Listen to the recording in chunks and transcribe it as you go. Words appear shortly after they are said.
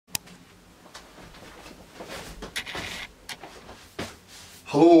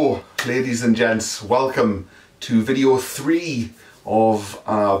Hello ladies and gents, welcome to video 3 of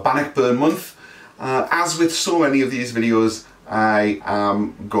Bannockburn month. As with so many of these videos, I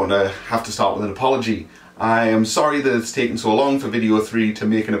am going to have to start with an apology. I am sorry that it's taken so long for video 3 to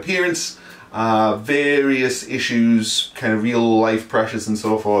make an appearance. Various issues, kind of real life pressures and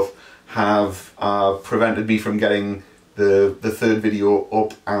so forth, have prevented me from getting the third video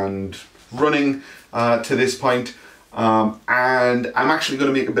up and running to this point. And I'm actually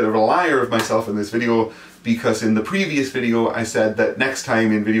going to make a bit of a liar of myself in this video, because in the previous video I said that next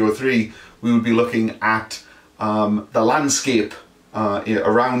time in video 3 we would be looking at the landscape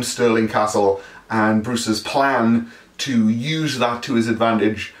around Stirling Castle and Bruce's plan to use that to his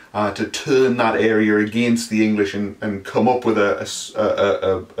advantage, to turn that area against the English and come up with a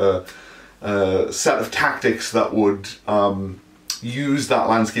set of tactics that would use that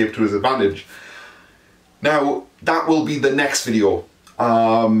landscape to his advantage. Now, that will be the next video.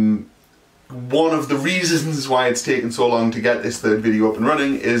 One of the reasons why it's taken so long to get this third video up and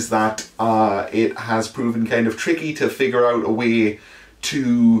running is that it has proven kind of tricky to figure out a way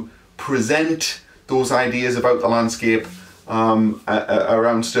to present those ideas about the landscape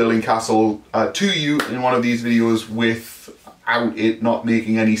around Stirling Castle to you in one of these videos without it not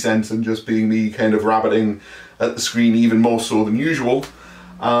making any sense and just being me kind of rabbiting at the screen even more so than usual.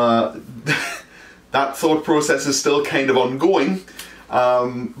 That thought process is still kind of ongoing,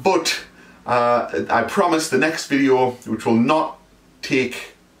 but I promise the next video, which will not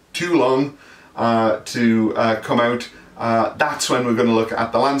take too long to come out, that's when we're going to look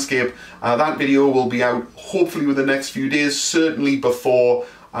at the landscape. That video will be out hopefully within the next few days, certainly before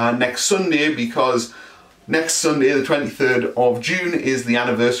next Sunday, because next Sunday, the 23rd of June, is the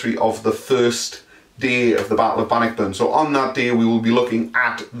anniversary of the first day of the Battle of Bannockburn. So on that day we will be looking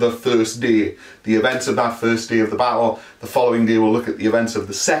at the first day, the events of that first day of the battle. The following day we'll look at the events of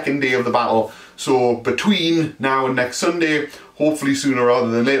the second day of the battle. So between now and next Sunday, hopefully sooner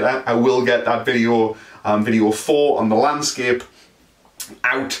rather than later, I will get that video, video 4 on the landscape,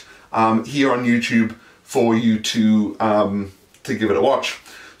 out here on YouTube for you to give it a watch.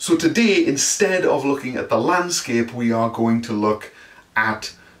 So today, instead of looking at the landscape, we are going to look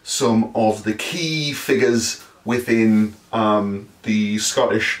at some of the key figures within the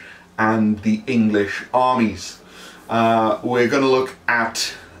Scottish and the English armies. We're going to look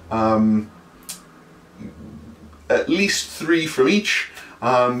at least 3 from each.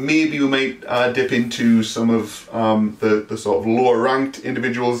 Maybe we might dip into some of the sort of lower ranked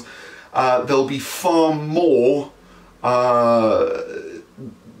individuals. There'll be far more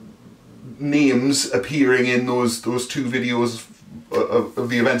names appearing in those 2 videos of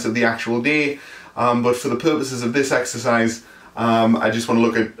the events of the actual day, but for the purposes of this exercise, I just want to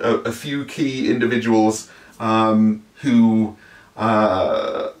look at a few key individuals who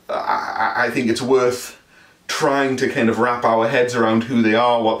I think it's worth trying to kind of wrap our heads around who they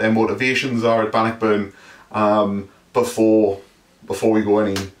are, what their motivations are at Bannockburn, before we go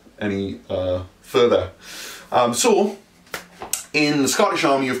any further. So, in the Scottish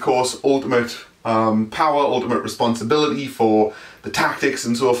Army, of course, ultimate power, ultimate responsibility for the tactics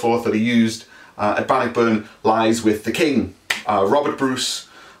and so forth that are used at Bannockburn lies with the King. Robert Bruce,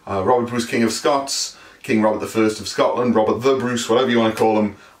 King of Scots, King Robert I of Scotland, Robert the Bruce, whatever you want to call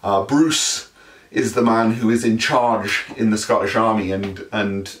him. Bruce is the man who is in charge in the Scottish Army, and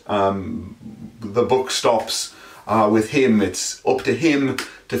the book stops with him. It's up to him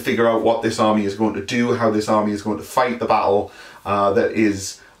to figure out what this army is going to do, how this army is going to fight the battle that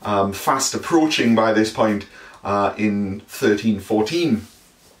is fast approaching by this point in 1314.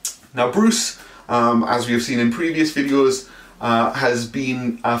 Now Bruce, as we have seen in previous videos, has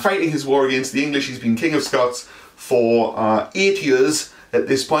been fighting his war against the English. He's been King of Scots for 8 years at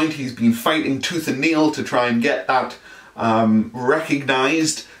this point. He's been fighting tooth and nail to try and get that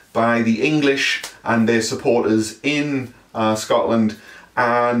recognised by the English and their supporters in Scotland.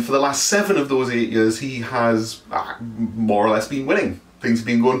 And for the last 7 of those 8 years he has more or less been winning. Things have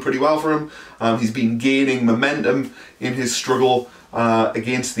been going pretty well for him. He's been gaining momentum in his struggle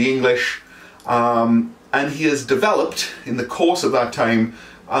against the English. And he has developed, in the course of that time,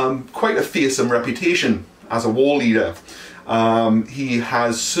 quite a fearsome reputation as a war leader. He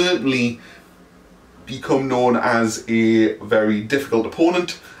has certainly become known as a very difficult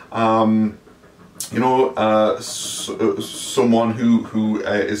opponent. You know, someone who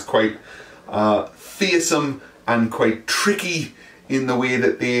is quite fearsome and quite tricky in the way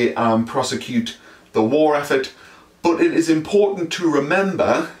that they prosecute the war effort. But it is important to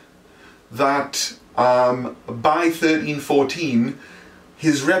remember that by 1314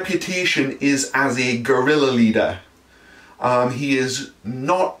 his reputation is as a guerrilla leader. He is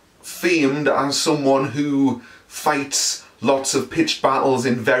not famed as someone who fights lots of pitched battles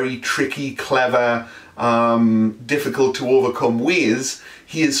in very tricky, clever, difficult to overcome ways.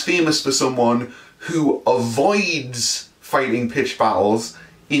 He is famous for someone who avoids fighting pitched battles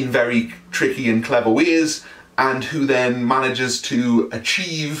in very tricky and clever ways, and who then manages to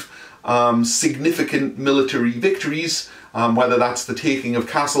achieve significant military victories, whether that's the taking of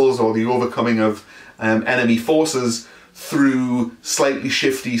castles or the overcoming of enemy forces through slightly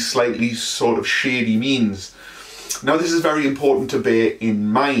shifty, slightly sort of shady means. Now this is very important to bear in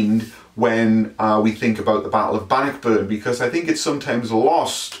mind when we think about the Battle of Bannockburn, because I think it's sometimes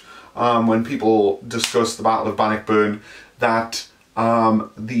lost when people discuss the Battle of Bannockburn that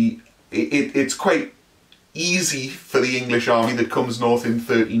it's quite easy for the English army that comes north in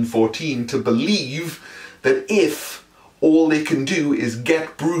 1314 to believe that if all they can do is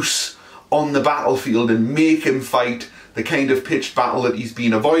get Bruce on the battlefield and make him fight the kind of pitched battle that he's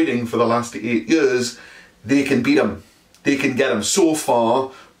been avoiding for the last 8 years, they can beat him. They can get him. So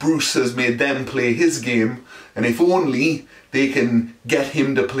far, Bruce has made them play his game, and if only they can get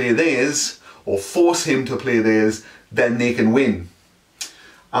him to play theirs, or force him to play theirs, then they can win.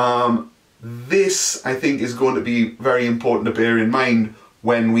 This, I think, is going to be very important to bear in mind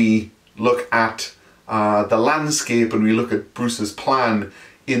when we look at the landscape and we look at Bruce's plan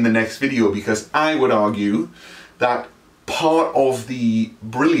in the next video, because I would argue that part of the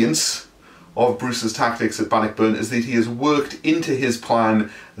brilliance of Bruce's tactics at Bannockburn is that he has worked into his plan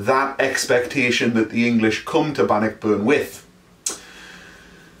that expectation that the English come to Bannockburn with.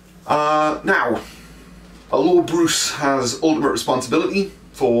 Now, although Bruce has ultimate responsibility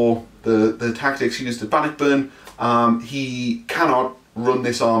for the tactics used at Bannockburn, he cannot run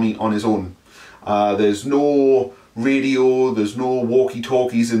this army on his own. There's no radio, there's no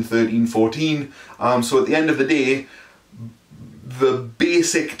walkie-talkies in 1314, so at the end of the day, the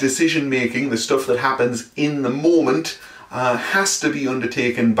basic decision making, the stuff that happens in the moment, has to be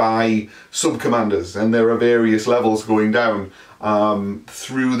undertaken by sub-commanders, and there are various levels going down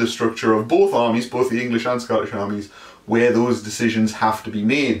through the structure of both armies, both the English and Scottish armies, where those decisions have to be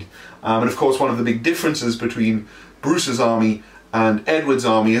made. And of course, one of the big differences between Bruce's army and Edward's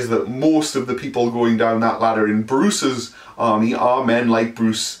army is that most of the people going down that ladder in Bruce's army are men like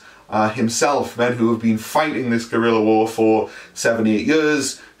Bruce himself, men who have been fighting this guerrilla war for 7-8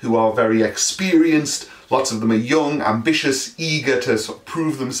 years, who are very experienced. Lots of them are young, ambitious, eager to sort of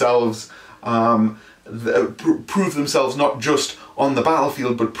prove themselves not just on the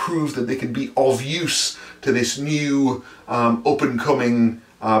battlefield, but prove that they can be of use to this new up-and-coming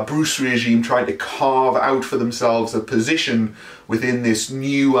Bruce regime, trying to carve out for themselves a position within this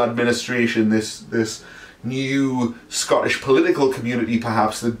new administration, this new Scottish political community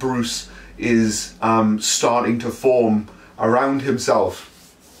perhaps that Bruce is starting to form around himself.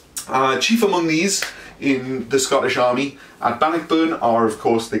 Chief among these in the Scottish army at Bannockburn are of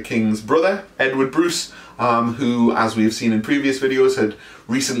course the King's brother, Edward Bruce, who, as we have seen in previous videos, had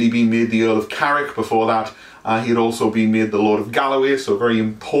recently been made the Earl of Carrick. Before that he had also been made the Lord of Galloway, so a very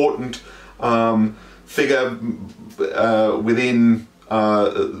important figure within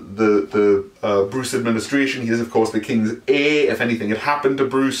the Bruce administration. He is of course the King's heir. If anything had happened to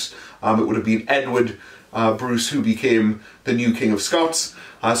Bruce, it would have been Edward Bruce who became the new King of Scots.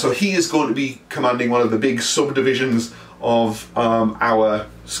 So he is going to be commanding one of the big subdivisions of our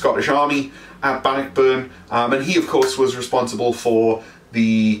Scottish army at Bannockburn, and he of course was responsible for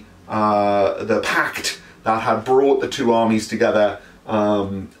the pact that had brought the two armies together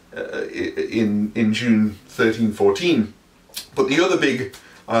in June 1314. But the other big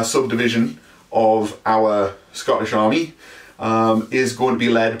subdivision of our Scottish army is going to be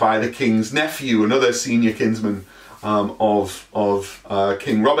led by the King's nephew, another senior kinsman of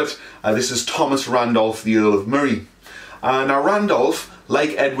King Robert. This is Thomas Randolph, the Earl of Murray. Now Randolph,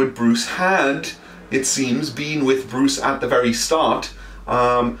 like Edward Bruce, had, it seems, been with Bruce at the very start.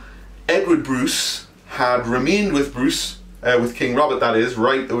 Edward Bruce had remained with Bruce, with King Robert that is,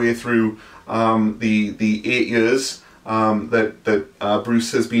 right the way through the 8 years that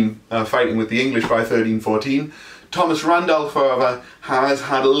Bruce has been fighting with the English by 1314. Thomas Randolph, however, has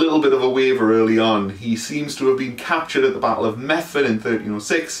had a little bit of a waver early on. He seems to have been captured at the Battle of Methven in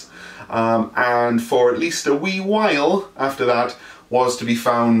 1306, and for at least a wee while after that was to be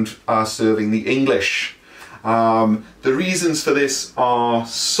found serving the English. The reasons for this are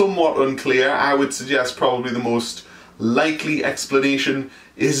somewhat unclear. I would suggest probably the most likely explanation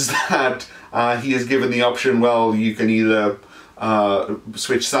is that he is given the option, well, you can either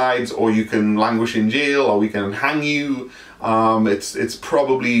switch sides, or you can languish in jail, or we can hang you. It's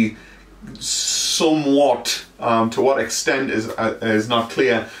probably somewhat, to what extent is not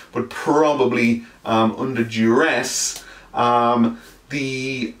clear, but probably under duress.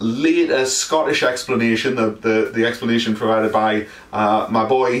 The later Scottish explanation, the explanation provided by my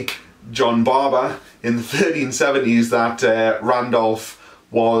boy John Barber in the 1370s, that Randolph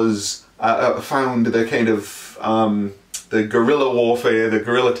was found the kind of the guerrilla warfare, the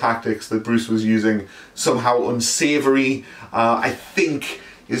guerrilla tactics that Bruce was using somehow unsavoury, I think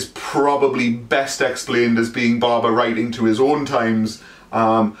is probably best explained as being Barber writing to his own times,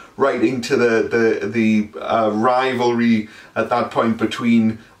 writing to the rivalry at that point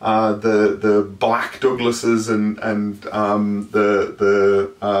between the Black Douglases and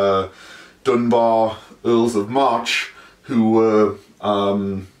the Dunbar Earls of March, who were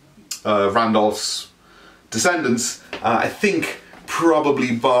Randolph's descendants. I think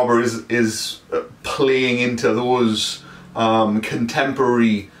probably Barber is playing into those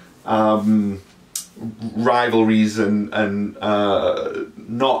contemporary rivalries and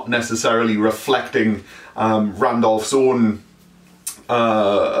not necessarily reflecting Randolph's own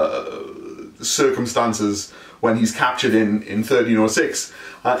circumstances when he's captured in 1306.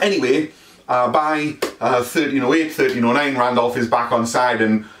 Anyway, by 1308, 1309, Randolph is back on side,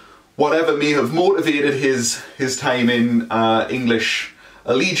 and whatever may have motivated his time in English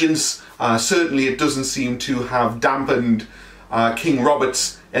allegiance, certainly it doesn't seem to have dampened King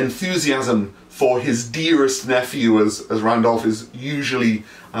Robert's enthusiasm for his dearest nephew, as Randolph is usually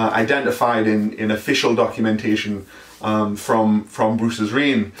identified in official documentation from Bruce's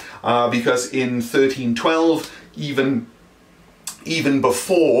reign, because in 1312, even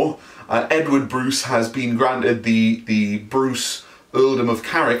before Edward Bruce has been granted the Bruce Earldom of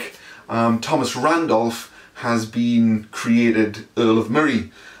Carrick, Thomas Randolph has been created Earl of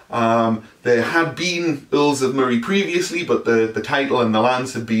Murray. There had been Earls of Murray previously, but the title and the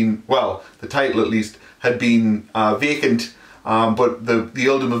lands had been, well, the title at least, had been vacant, but the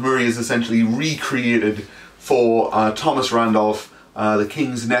Earldom of Murray is essentially recreated for Thomas Randolph, the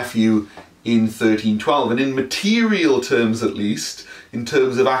King's nephew, in 1312. And in material terms at least, in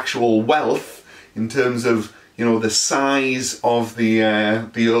terms of actual wealth, in terms of, you know, the size of the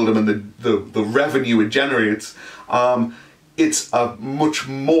earldom and the revenue it generates, it's a much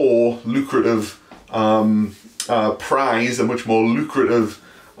more lucrative prize, a much more lucrative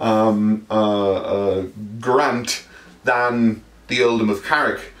grant than the Earldom of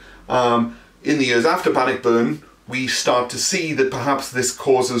Carrick. In the years after Bannockburn, we start to see that perhaps this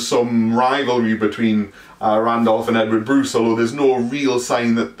causes some rivalry between Randolph and Edward Bruce, although there's no real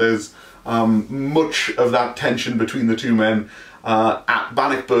sign that there's much of that tension between the two men at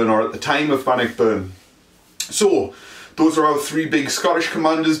Bannockburn or at the time of Bannockburn. So, those are our three big Scottish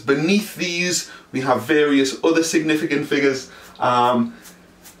commanders. Beneath these, we have various other significant figures.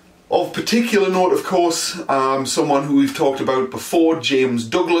 Of particular note, of course, someone who we've talked about before, James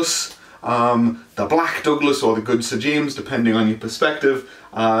Douglas, the Black Douglas or the Good Sir James, depending on your perspective,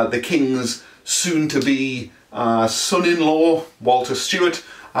 the King's soon-to-be son-in-law, Walter Stewart.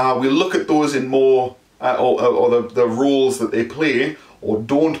 We'll look at those in more, or the roles that they play or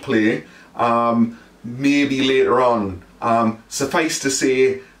don't play, maybe later on. Suffice to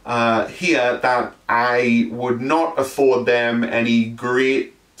say here that I would not afford them any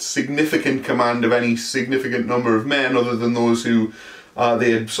great significant command of any significant number of men other than those who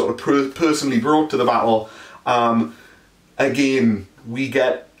they had sort of personally brought to the battle. Again, we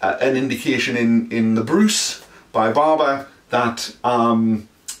get an indication in the Bruce by Barber that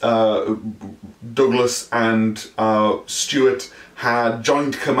Douglas and Stewart had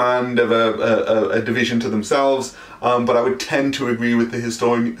joint command of a division to themselves, but I would tend to agree with the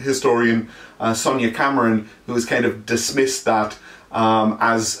historian Sonia Cameron, who has kind of dismissed that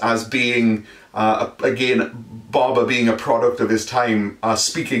as being, again, Barber being a product of his time,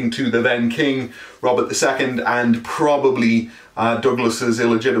 speaking to the then King, Robert II, and probably Douglas's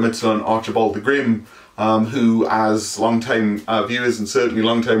illegitimate son, Archibald the Grim, who, as long-time viewers and certainly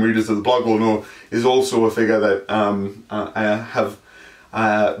long-time readers of the blog will know, is also a figure that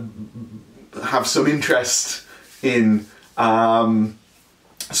have some interest in.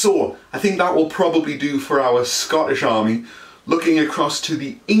 So, I think that will probably do for our Scottish army. Looking across to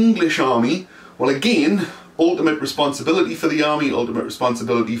the English army, well, again, ultimate responsibility for the army, ultimate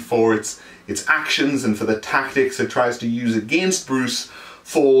responsibility for its actions and for the tactics it tries to use against Bruce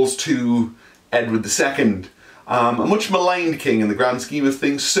falls to Edward II. A much maligned king in the grand scheme of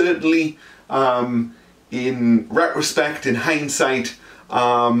things, certainly in retrospect, in hindsight,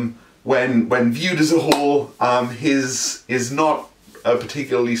 when viewed as a whole, his is not a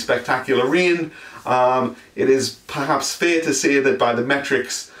particularly spectacular reign. It is perhaps fair to say that by the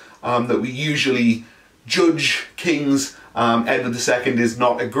metrics that we usually judge kings. Edward II is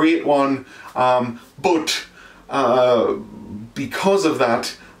not a great one, but because of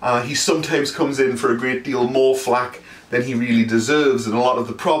that, he sometimes comes in for a great deal more flack than he really deserves, and a lot of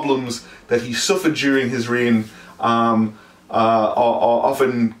the problems that he suffered during his reign are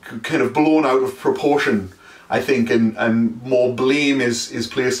often kind of blown out of proportion, I think, and more blame is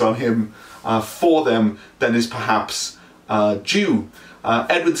placed on him for them than is perhaps due.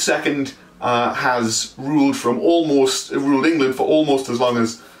 Edward II has ruled England for almost as long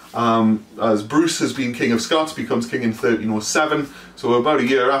as Bruce has been King of Scots, becomes king in 1307, so about a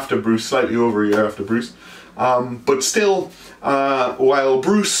year after Bruce, slightly over a year after Bruce. But still, while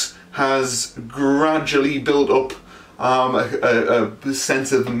Bruce has gradually built up a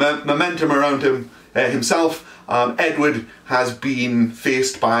sense of momentum around himself, Edward has been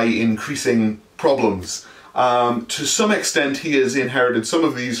faced by increasing problems. To some extent, he has inherited some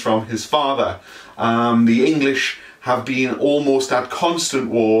of these from his father. The English have been almost at constant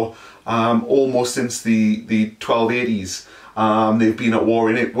war almost since the 1280s. They've been at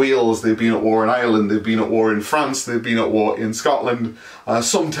war in Wales, they've been at war in Ireland, they've been at war in France, they've been at war in Scotland,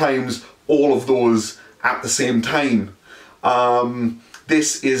 sometimes all of those at the same time.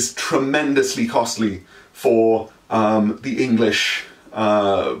 This is tremendously costly for the English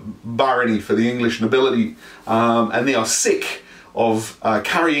barony, for the English nobility, and they are sick of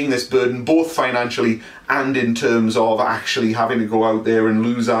carrying this burden, both financially and in terms of actually having to go out there and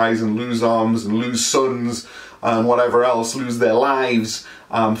lose eyes and lose arms and lose sons and whatever else, lose their lives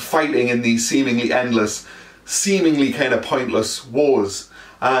fighting in these seemingly endless, seemingly kind of pointless wars.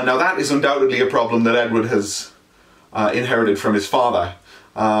 Now that is undoubtedly a problem that Edward has inherited from his father.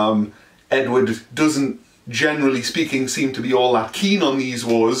 Edward doesn't, generally speaking, seem to be all that keen on these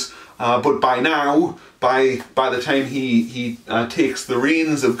wars, but by now, by the time he takes the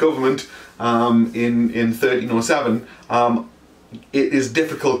reins of government in 1307, it is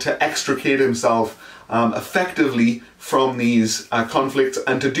difficult to extricate himself effectively from these conflicts,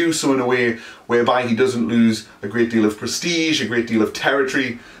 and to do so in a way whereby he doesn't lose a great deal of prestige, a great deal of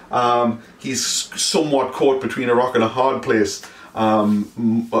territory. He's somewhat caught between a rock and a hard place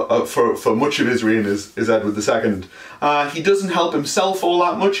for much of his reign is Edward II. He doesn't help himself all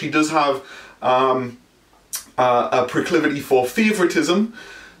that much. He does have a proclivity for favouritism.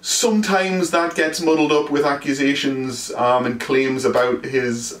 Sometimes that gets muddled up with accusations and claims about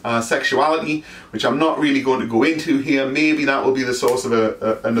his sexuality, which I'm not really going to go into here. Maybe that will be the source of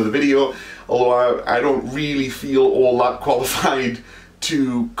another video, although I don't really feel all that qualified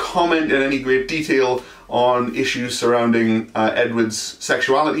to comment in any great detail on issues surrounding Edward's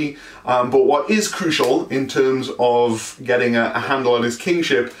sexuality. But what is crucial in terms of getting a handle on his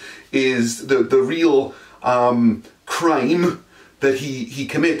kingship is the real crime that he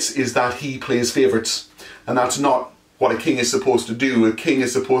commits is that he plays favourites, and that's not what a king is supposed to do. A king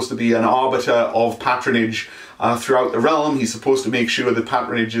is supposed to be an arbiter of patronage throughout the realm. He's supposed to make sure that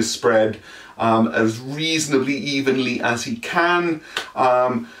patronage is spread as reasonably evenly as he can,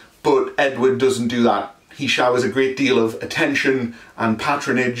 but Edward doesn't do that. He showers a great deal of attention and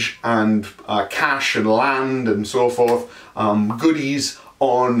patronage and cash and land and so forth, goodies,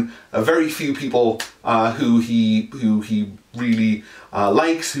 on a very few people who he really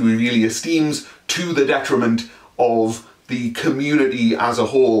likes, who he really esteems, to the detriment of the community as a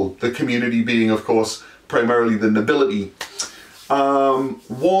whole. The community being, of course, primarily the nobility.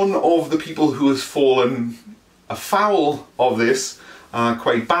 One of the people who has fallen afoul of this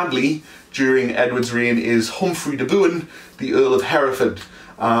quite badly during Edward's reign is Humphrey de Bohun, the Earl of Hereford.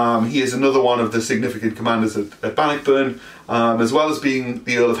 He is another one of the significant commanders at Bannockburn. As well as being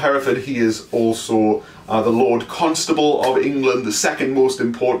the Earl of Hereford, he is also the Lord Constable of England, the second most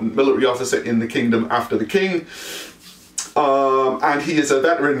important military officer in the kingdom after the king. And he is a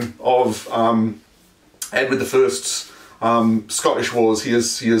veteran of Edward I's Scottish wars. He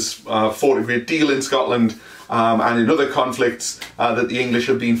has fought a great deal in Scotland and in other conflicts that the English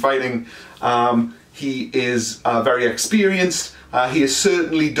have been fighting. He is very experienced. He has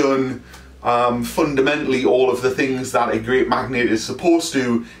certainly done fundamentally all of the things that a great magnate is supposed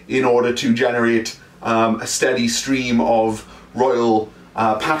to in order to generate a steady stream of royal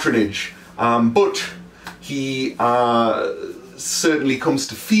patronage. But he certainly comes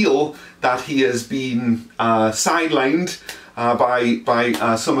to feel that he has been sidelined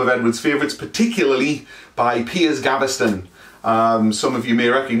by some of Edward's favourites, particularly by Piers Gaveston. Some of you may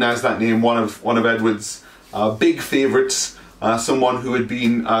recognise that name, one of Edward's big favourites, someone who had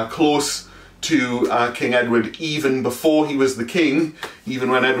been close to King Edward even before he was the king, even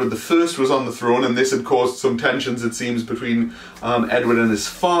when Edward I was on the throne, and this had caused some tensions, it seems, between Edward and his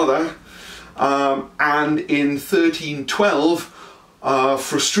father. And in 1312,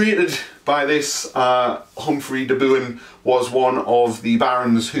 frustrated by this, Humphrey de Bohun was one of the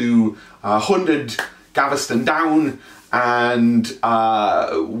barons who hunted Gaveston down and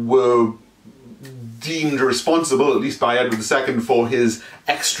were deemed responsible, at least by Edward II, for his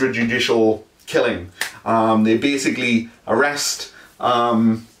extrajudicial killing. They basically arrest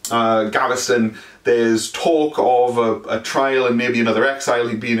Gaveston. There's talk of a trial and maybe another exile.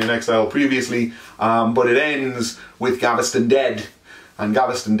 He'd been in exile previously, but it ends with Gaveston dead, and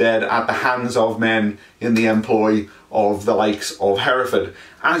Gaveston dead at the hands of men in the employ of the likes of Hereford.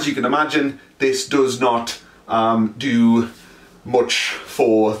 As you can imagine, this does not do much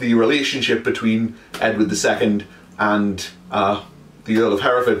for the relationship between Edward II and the Earl of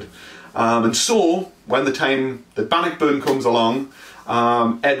Hereford. And so, when the time that Bannockburn comes along,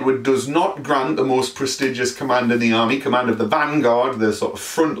 Edward does not grant the most prestigious command in the army, command of the vanguard, the sort of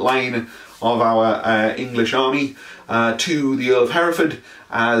front line of our English army, to the Earl of Hereford,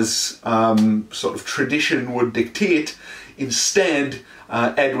 as sort of tradition would dictate. Instead,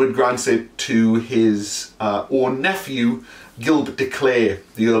 Edward grants it to his own nephew, Gilbert de Clare,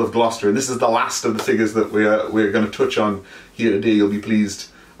 the Earl of Gloucester, and this is the last of the figures that we're going to touch on here today. You'll be pleased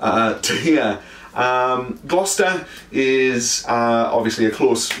to hear. Gloucester is obviously a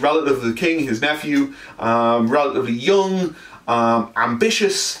close relative of the king, his nephew, relatively young,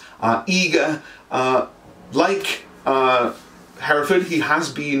 ambitious, eager. Like Hereford, he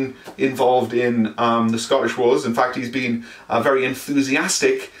has been involved in the Scottish Wars. In fact, he's been very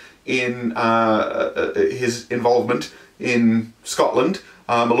enthusiastic in his involvement in Scotland,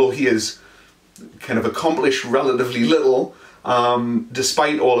 although he has kind of accomplished relatively little,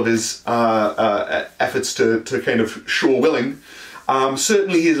 despite all of his efforts to kind of show willing.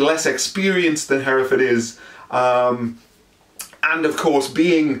 Certainly he's less experienced than Hereford is, and of course,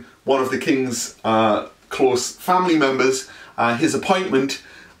 being one of the king's close family members, his appointment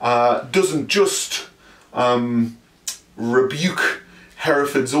doesn't just rebuke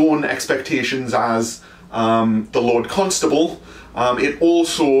Hereford's own expectations as the Lord Constable, it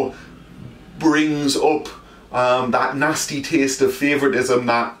also brings up that nasty taste of favouritism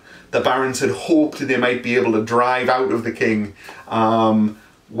that the barons had hoped they might be able to drive out of the king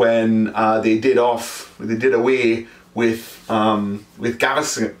when they did away with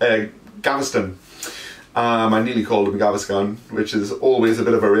Gaveston. I nearly called him Gaveston, which is always a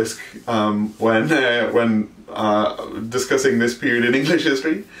bit of a risk when discussing this period in English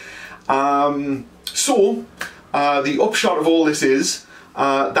history. So the upshot of all this is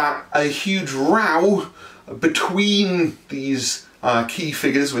that a huge row between these key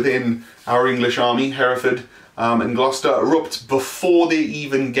figures within our English army, Hereford and Gloucester, erupts before they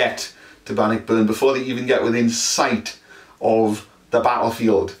even get to Bannockburn, before they even get within sight of the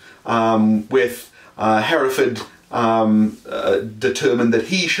battlefield, with Hereford determined that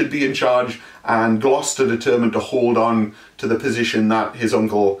he should be in charge, and Gloucester determined to hold on to the position that his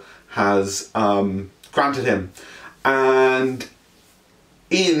uncle has granted him. And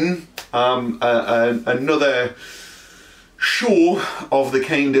in another show of the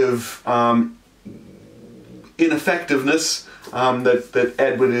kind of ineffectiveness that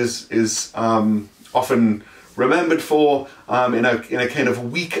Edward is often remembered for, in a kind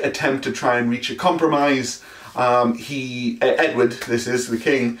of weak attempt to try and reach a compromise, Edward, this is the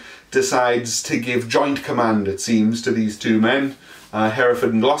king, decides to give joint command, it seems, to these two men,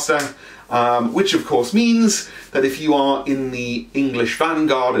 Hereford and Gloucester, which of course means that if you are in the English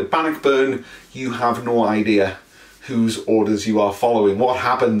vanguard at Bannockburn, you have no idea whose orders you are following. What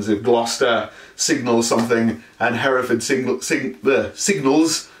happens if Gloucester signals something and Hereford signals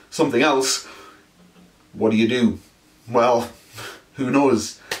something else? What do you do? Well, who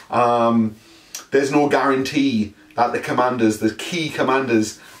knows? There's no guarantee that the commanders, the key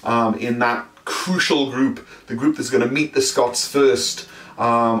commanders in that crucial group, the group that's going to meet the Scots first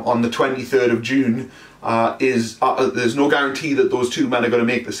on the 23rd of June, there's no guarantee that those two men are going to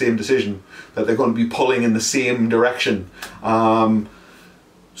make the same decision, that they're going to be pulling in the same direction.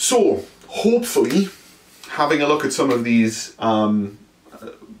 So, hopefully, having a look at some of these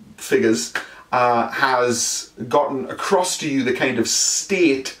figures has gotten across to you the kind of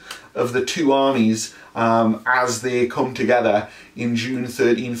state of the two armies as they come together in June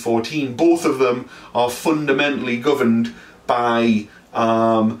 1314. Both of them are fundamentally governed by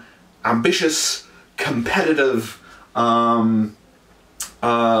ambitious, competitive,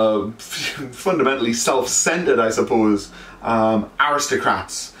 fundamentally self-centered, I suppose,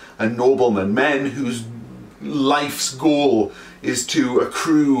 aristocrats. and noblemen, men whose life's goal is to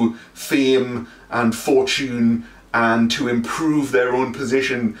accrue fame and fortune and to improve their own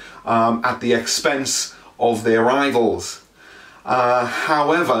position at the expense of their rivals.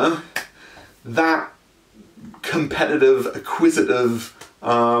 However, that competitive, acquisitive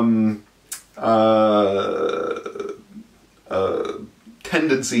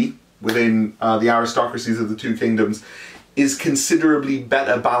tendency within the aristocracies of the two kingdoms is considerably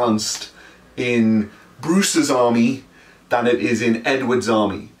better balanced in Bruce's army than it is in Edward's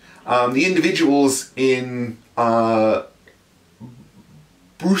army. The individuals in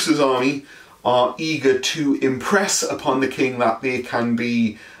Bruce's army are eager to impress upon the king that they can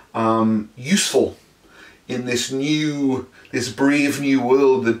be useful in this brave new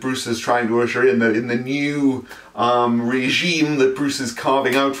world that Bruce is trying to usher in, in the new regime that Bruce is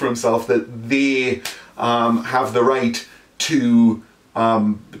carving out for himself, that they have the right to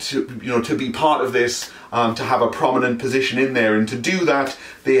be part of this, to have a prominent position in there, and to do that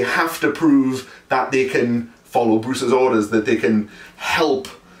they have to prove that they can follow Bruce's orders, that they can help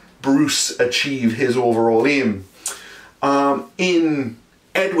Bruce achieve his overall aim. In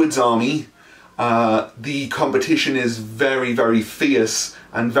Edward's army, the competition is very, very fierce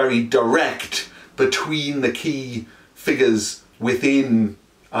and very direct between the key figures within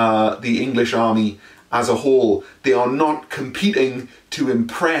the English army as a whole. They are not competing to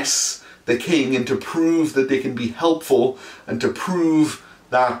impress the king and to prove that they can be helpful and to prove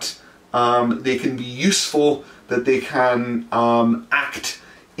that they can be useful, that they can act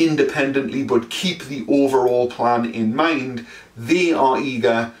independently but keep the overall plan in mind. They are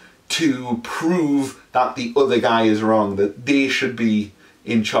eager to prove that the other guy is wrong, that they should be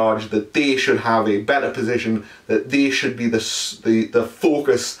in charge, that they should have a better position, that they should be the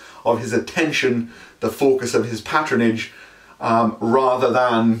focus of his attention, the focus of his patronage, rather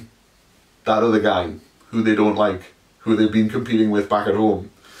than that other guy who they don't like, who they've been competing with back at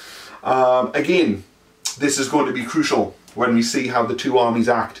home. Again, this is going to be crucial when we see how the two armies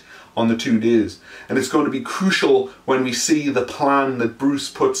act on the 2 days. And it's going to be crucial when we see the plan that Bruce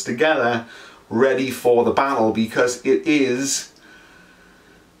puts together ready for the battle, because it is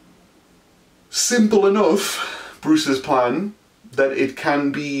simple enough, Bruce's plan, that it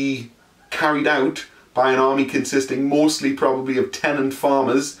can be carried out by an army consisting mostly probably of tenant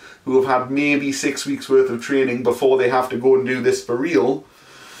farmers who have had maybe 6 weeks worth of training before they have to go and do this for real.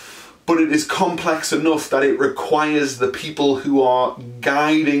 But it is complex enough that it requires the people who are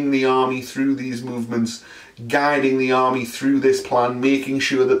guiding the army through these movements, guiding the army through this plan, making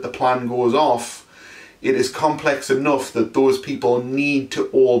sure that the plan goes off. It is complex enough that those people need to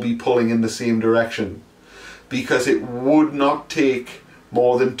all be pulling in the same direction, because it would not take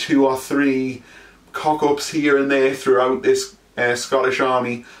more than 2 or 3 cock-ups here and there throughout this Scottish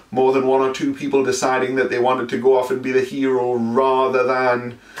army, more than 1 or 2 people deciding that they wanted to go off and be the hero rather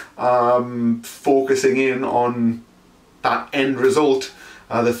than focusing in on that end result,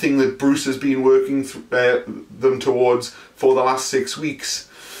 the thing that Bruce has been working them towards for the last 6 weeks.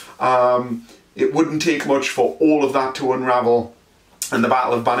 It wouldn't take much for all of that to unravel and the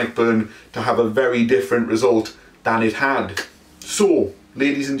Battle of Bannockburn to have a very different result than it had. So,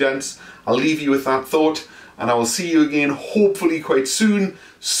 ladies and gents, I'll leave you with that thought, and I will see you again hopefully quite soon,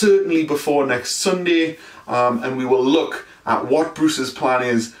 certainly before next Sunday, and we will look at what Bruce's plan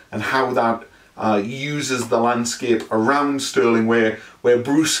is and how that uses the landscape around Stirling, where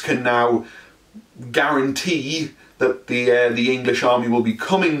Bruce can now guarantee that the English army will be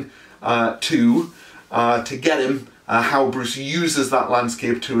coming to get him, how Bruce uses that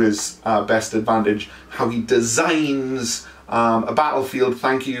landscape to his best advantage, how he designs a battlefield.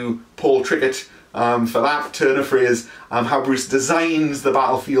 Thank you, Paul Trickett, for that turn of phrase. How Bruce designs the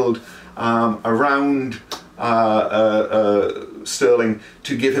battlefield around Stirling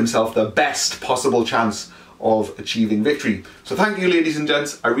to give himself the best possible chance of achieving victory. So thank you, ladies and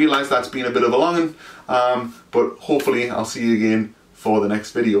gents. I realise that's been a bit of a long one, but hopefully I'll see you again for the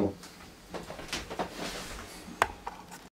next video.